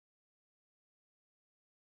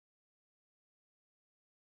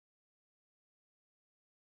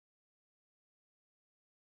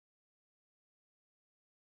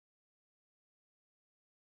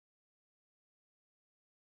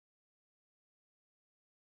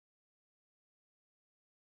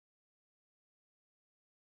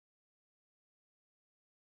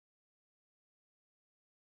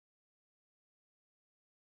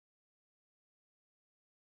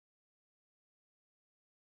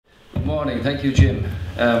morning. Thank you, Jim.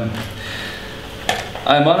 I'm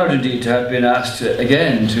honoured indeed to have been asked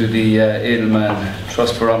again to the Edelman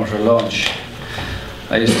Trust Barometer launch.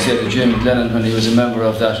 I used to say to Jim Lennon when he was a member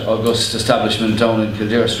of that august establishment down in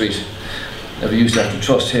Kildare Street that we used to have to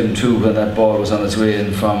trust him too when that ball was on its way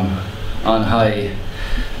in from on high,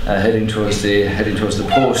 heading towards the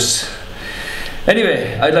posts.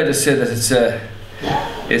 Anyway, I'd like to say that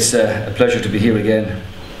it's a pleasure to be here again,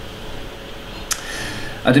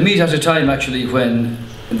 and to meet at a time actually when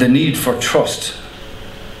the need for trust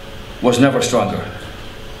was never stronger.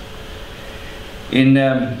 In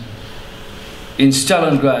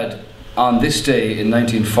Stalingrad on this day in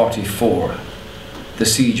 1944, the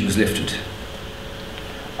siege was lifted.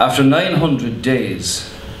 After 900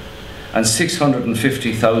 days and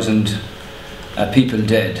 650,000 people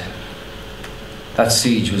dead, that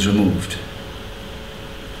siege was removed.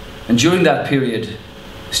 And during that period,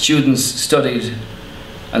 students studied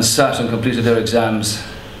and sat and completed their exams.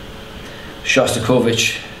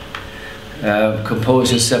 Shostakovich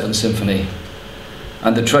composed his 7th Symphony,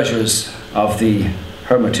 and the treasures of the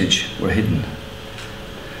Hermitage were hidden.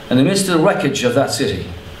 And amidst the wreckage of that city,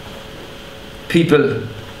 people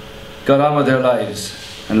got on with their lives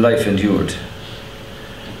and life endured.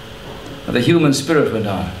 And the human spirit went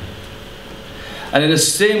on. And in the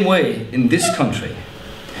same way, in this country,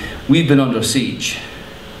 we've been under siege.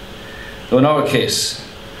 Though in our case,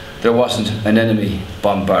 there wasn't an enemy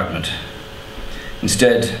bombardment.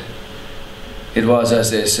 Instead, it was,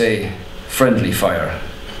 as they say, friendly fire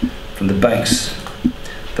from the banks,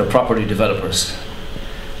 the property developers,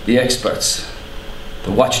 the experts,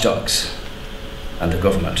 the watchdogs, and the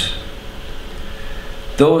government.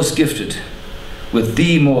 Those gifted with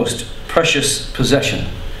the most precious possession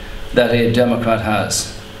that a democrat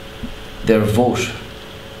has, their vote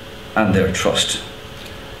and their trust.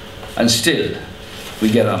 And still, we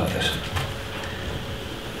get on with it.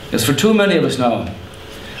 Because for too many of us now,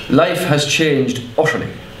 life has changed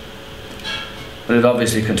utterly, but it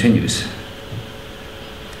obviously continues.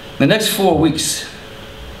 The next 4 weeks,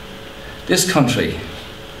 this country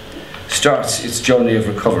starts its journey of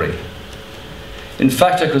recovery. In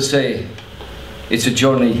fact, I could say it's a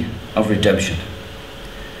journey of redemption.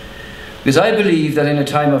 Because I believe that in a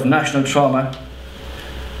time of national trauma,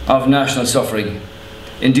 of national suffering,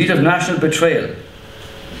 indeed of national betrayal,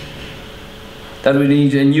 that we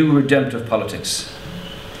need a new redemptive politics,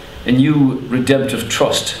 a new redemptive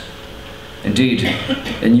trust, indeed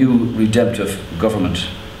a new redemptive government.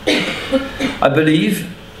 I believe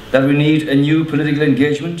that we need a new political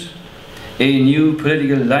engagement, a new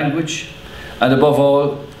political language, and above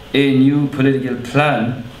all, a new political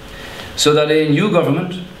plan, so that a new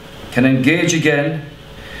government can engage again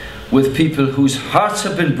with people whose hearts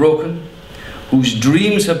have been broken, whose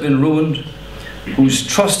dreams have been ruined, whose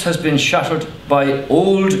trust has been shattered by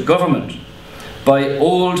old government, by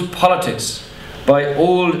old politics, by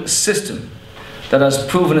old system that has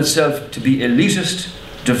proven itself to be elitist,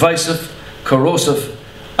 divisive, corrosive,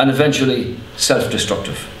 and eventually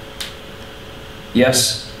self-destructive.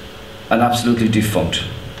 Yes, and absolutely defunct.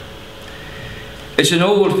 It's an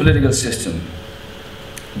old political system,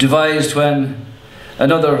 devised when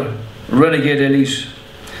another renegade elite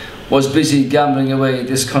was busy gambling away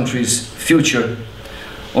this country's future,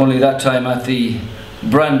 only that time at the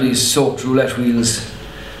brandy-soaked roulette wheels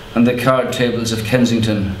and the card tables of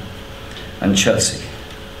Kensington and Chelsea.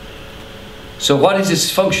 So what is its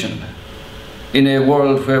function in a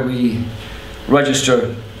world where we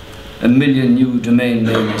register 1 million new domain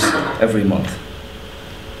names every month?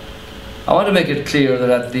 I want to make it clear that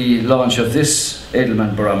at the launch of this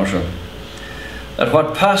Edelman Barometer, that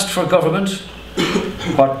what passed for government,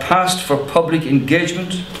 what passed for public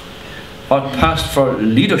engagement, what passed for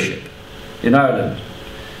leadership in Ireland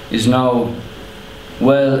is now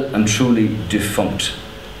well and truly defunct.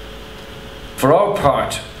 For our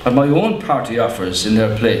part, what my own party offers in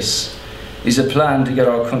their place is a plan to get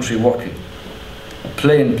our country working. A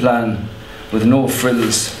plain plan with no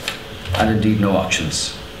frills and indeed no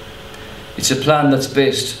options. It's a plan that's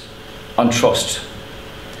based on trust,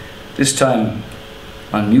 this time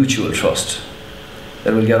on mutual trust,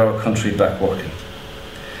 that will get our country back working.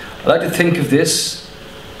 I like to think of this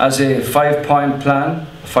as a 5-point plan,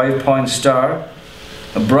 a 5-point star,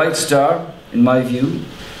 a bright star in my view,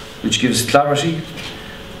 which gives clarity,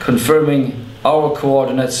 confirming our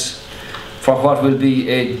coordinates for what will be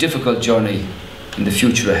a difficult journey in the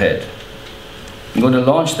future ahead. I'm going to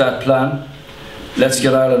launch that plan. Let's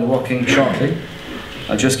Get Ireland Working shortly.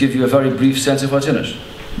 I'll just give you a very brief sense of what's in it.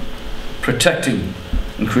 Protecting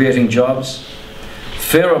and creating jobs,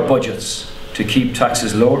 fairer budgets to keep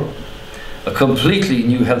taxes lower, a completely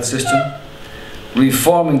new health system,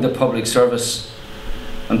 reforming the public service,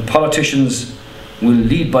 and politicians will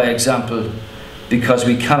lead by example, because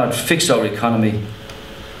we cannot fix our economy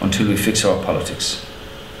until we fix our politics.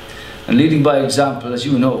 And leading by example, as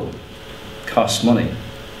you know, costs money.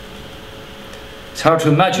 It's hard to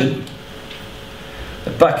imagine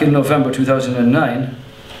that back in November 2009,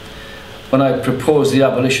 when I proposed the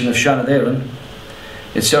abolition of Seanad Éireann,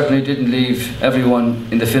 it certainly didn't leave everyone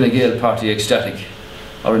in the Fine Gael party ecstatic,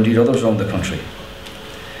 or indeed others around the country.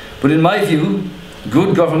 But in my view,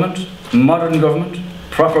 good government, modern government,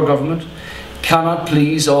 proper government, cannot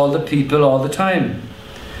please all the people all the time.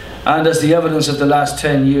 And as the evidence of the last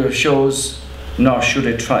 10 years shows, nor should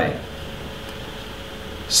it try.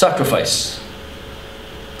 Sacrifice,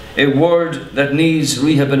 a word that needs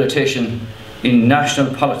rehabilitation in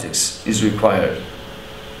national politics, is required.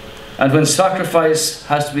 And when sacrifice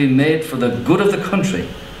has to be made for the good of the country,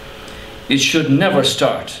 it should never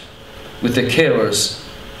start with the carers,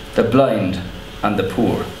 the blind and the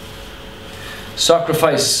poor.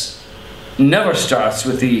 Sacrifice never starts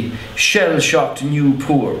with the shell-shocked new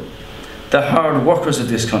poor, the hard workers of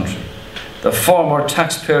this country, the former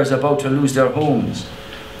taxpayers about to lose their homes,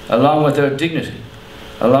 along with their dignity,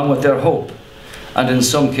 along with their hope, and in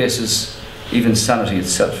some cases, even sanity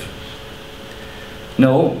itself.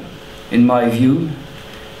 No, in my view,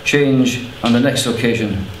 change on the next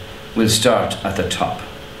occasion will start at the top,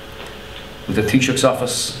 with the Taoiseach's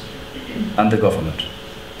office and the government.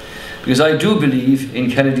 Because I do believe in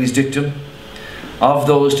Kennedy's dictum, of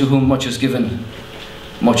those to whom much is given,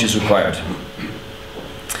 much is required.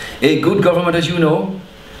 A good government, as you know,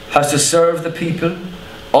 has to serve the people,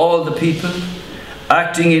 all the people,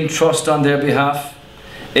 acting in trust on their behalf.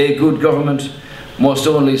 A good government must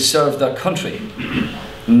only serve their country,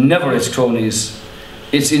 never its cronies,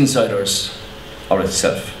 its insiders, or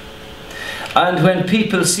itself. And when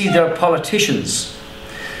people see their politicians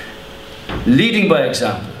leading by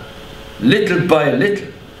example, little by little,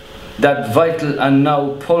 that vital and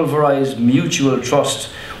now pulverized mutual trust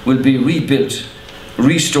will be rebuilt,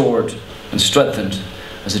 restored and strengthened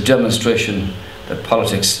as a demonstration that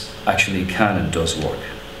politics actually can and does work.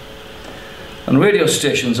 On radio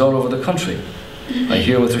stations all over the country, I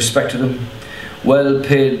hear, with respect to them,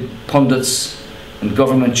 well-paid pundits and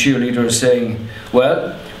government cheerleaders saying,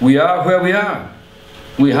 well, we are where we are.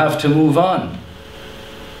 We have to move on.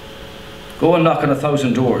 Go and knock on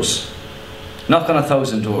 1,000 doors. Knock on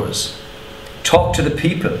 1,000 doors. Talk to the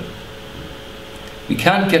people. We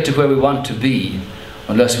can't get to where we want to be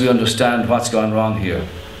unless we understand what's gone wrong here.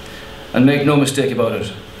 And make no mistake about it,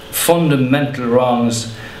 fundamental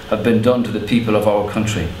wrongs have been done to the people of our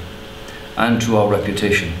country and to our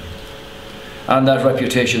reputation. And that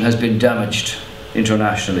reputation has been damaged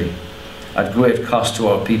internationally at great cost to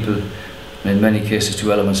our people and in many cases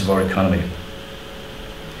to elements of our economy.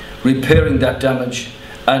 Repairing that damage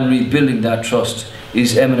and rebuilding that trust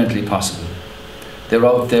is eminently possible. They're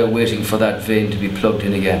out there waiting for that vein to be plugged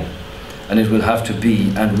in again, and it will have to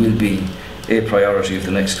be and will be a priority of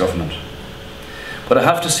the next government. But I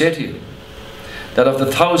have to say to you that of the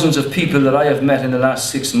thousands of people that I have met in the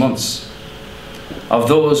last 6 months, of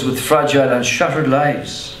those with fragile and shattered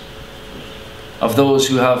lives, of those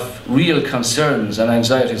who have real concerns and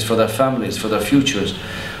anxieties for their families, for their futures,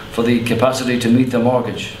 for the capacity to meet their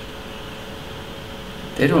mortgage,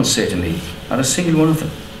 they don't say to me, not a single one of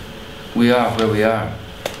them, we are where we are.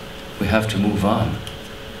 We have to move on.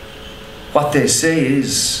 What they say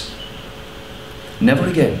is, never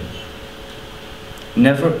again.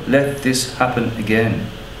 Never let this happen again.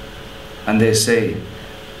 And they say,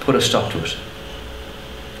 put a stop to it.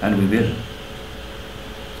 And we will.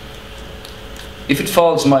 If it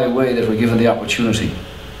falls my way that we're given the opportunity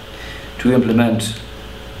to implement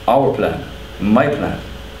our plan, my plan,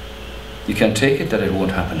 you can take it that it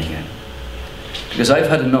won't happen again. Because I've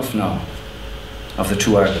had enough now of the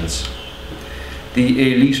two Irelands.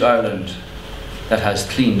 The elite Ireland that has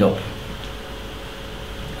cleaned up,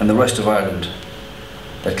 and the rest of Ireland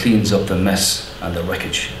that cleans up the mess and the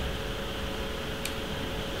wreckage.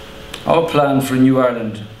 Our plan for a new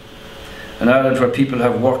Ireland, an Ireland where people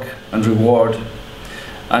have work and reward,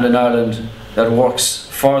 and an Ireland that works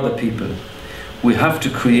for the people, we have to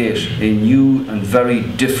create a new and very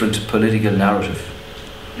different political narrative.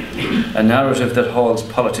 A narrative that hauls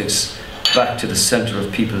politics back to the centre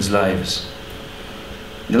of people's lives.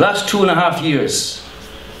 In the last 2.5 years,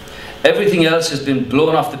 everything else has been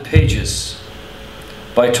blown off the pages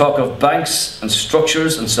by talk of banks and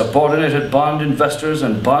structures and subordinated bond investors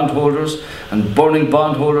and bondholders and burning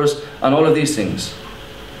bondholders and all of these things,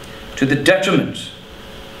 to the detriment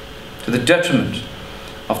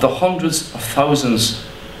of the hundreds of thousands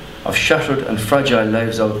of shattered and fragile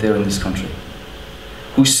lives out there in this country,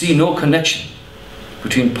 who see no connection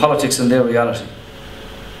between politics and their reality.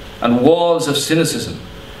 And walls of cynicism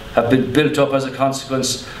have been built up as a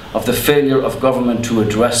consequence of the failure of government to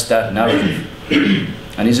address that narrative.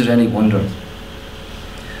 And is it any wonder?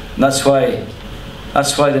 And that's why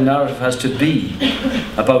the narrative has to be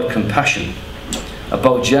about compassion,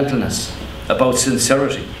 about gentleness, about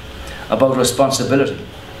sincerity, about responsibility,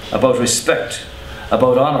 about respect,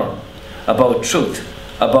 about honour, about truth,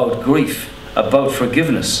 about grief, about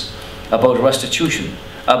forgiveness, about restitution,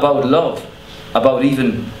 about love, about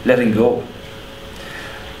even letting go.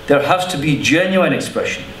 There has to be genuine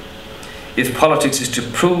expression if politics is to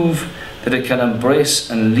prove that it can embrace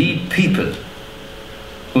and lead people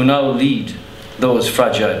who now lead those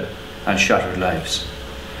fragile and shattered lives.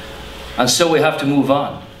 And so we have to move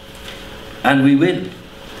on. And we will,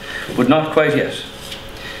 but not quite yet,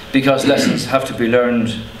 because lessons have to be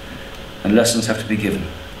learned and lessons have to be given.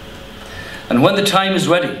 And when the time is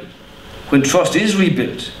ready, when trust is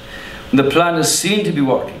rebuilt, when the plan is seen to be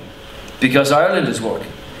working, because Ireland is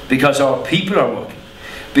working, because our people are working,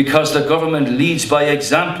 because the government leads by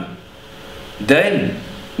example, then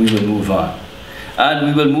we will move on. And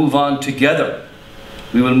we will move on together.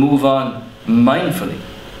 We will move on mindfully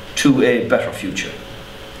to a better future.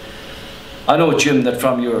 I know, Jim, that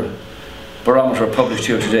from your barometer published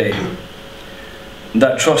here today,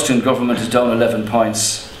 that trust in government is down 11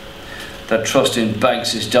 points, that trust in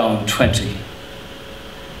banks is down 20.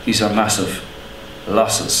 These are massive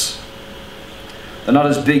losses. They're not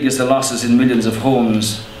as big as the losses in millions of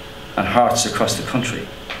homes and hearts across the country.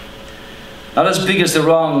 Not as big as the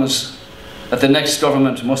wrongs that the next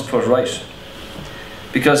government must put right,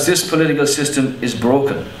 because this political system is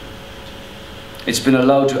broken. It's been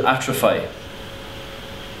allowed to atrophy.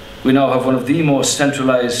 We now have one of the most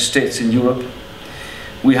centralised states in Europe.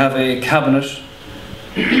 We have a cabinet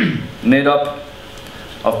made up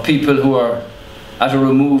of people who are at a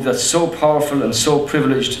remove that's so powerful and so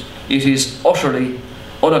privileged, it is utterly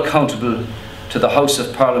unaccountable to the House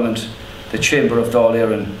of Parliament, the Chamber of Dáil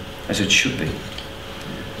Éireann, as it should be.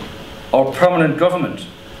 Our permanent government,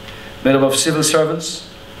 made up of civil servants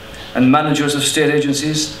and managers of state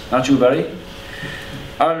agencies, not you, Barry,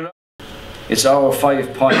 it's our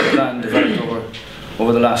 5-point plan developed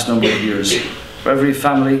over the last number of years. For every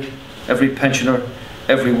family, every pensioner,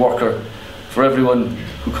 every worker, for everyone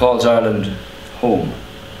who calls Ireland home.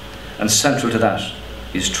 And central to that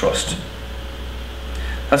is trust.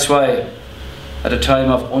 That's why, at a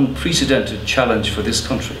time of unprecedented challenge for this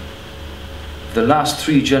country, the last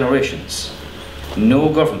 3 generations, no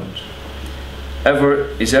government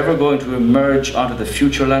is ever going to emerge onto the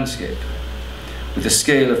future landscape with the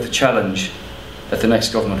scale of the challenge that the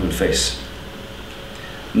next government will face.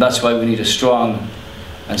 And that's why we need a strong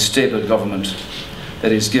and stable government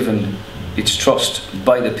that is given its trust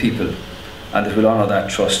by the people and that will honour that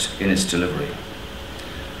trust in its delivery.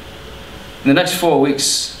 In the next 4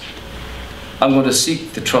 weeks, I'm going to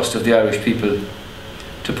seek the trust of the Irish people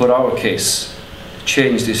to put our case, to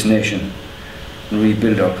change this nation and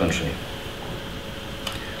rebuild our country.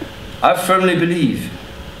 I firmly believe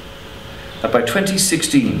that by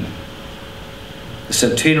 2016, the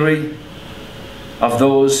centenary of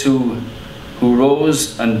those who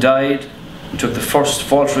rose and died and took the first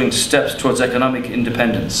faltering steps towards economic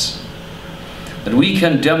independence, that we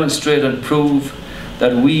can demonstrate and prove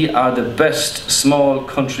that we are the best small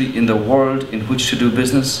country in the world in which to do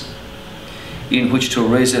business, in which to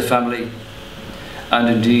raise a family, and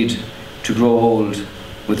indeed to grow old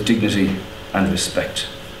with dignity and respect.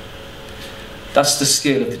 That's the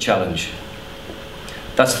scale of the challenge.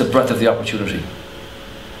 That's the breadth of the opportunity.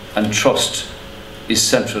 And trust is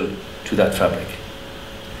central to that fabric.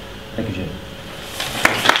 Thank you, Jim.